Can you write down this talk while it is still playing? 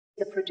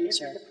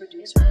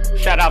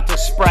Shout out to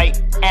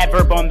Sprite,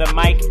 adverb on the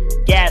mic.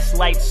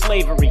 Gaslight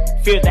slavery,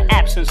 fear the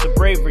absence of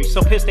bravery.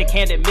 So pissed they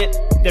can't admit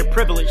their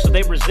privilege, so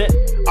they resent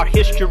our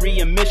history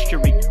and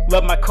mystery.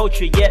 Love my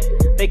culture, yet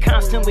they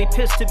constantly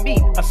pissed at me.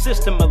 A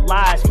system of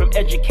lies, from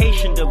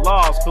education to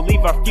laws.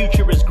 Believe our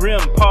future is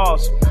grim,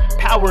 pause.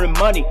 Power and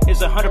money is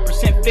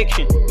 100%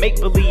 fiction. Make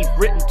believe,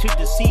 written to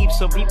deceive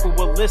so people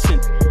will listen.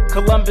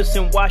 Columbus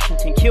and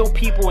Washington kill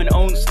people and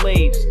own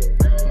slaves.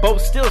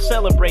 Both still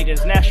celebrated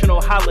as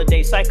national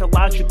holiday.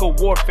 Psychological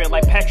warfare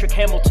like Patrick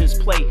Hamilton's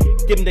play.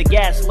 Dim the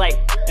gaslight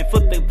and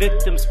flip the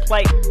victim's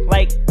plight.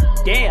 Like,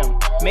 damn,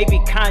 maybe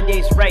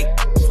Kanye's right.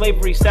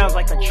 Slavery sounds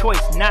like a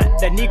choice, not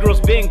that Negroes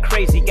been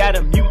crazy.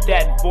 Gotta mute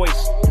that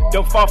voice.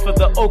 Don't fall for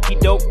the okie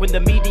doke when the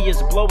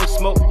media's blowing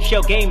smoke.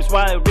 Shell games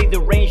while I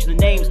rearrange the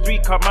names. 3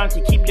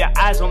 Carmonte, keep your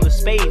eyes on the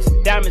spades.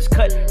 Diamonds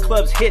cut,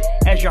 clubs hit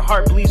as your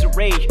heart bleeds a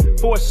rage.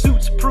 4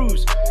 suits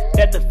proves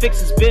that the fix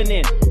has been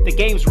in. The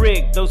game's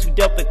rigged, those who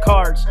dealt the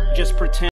cards just pretend.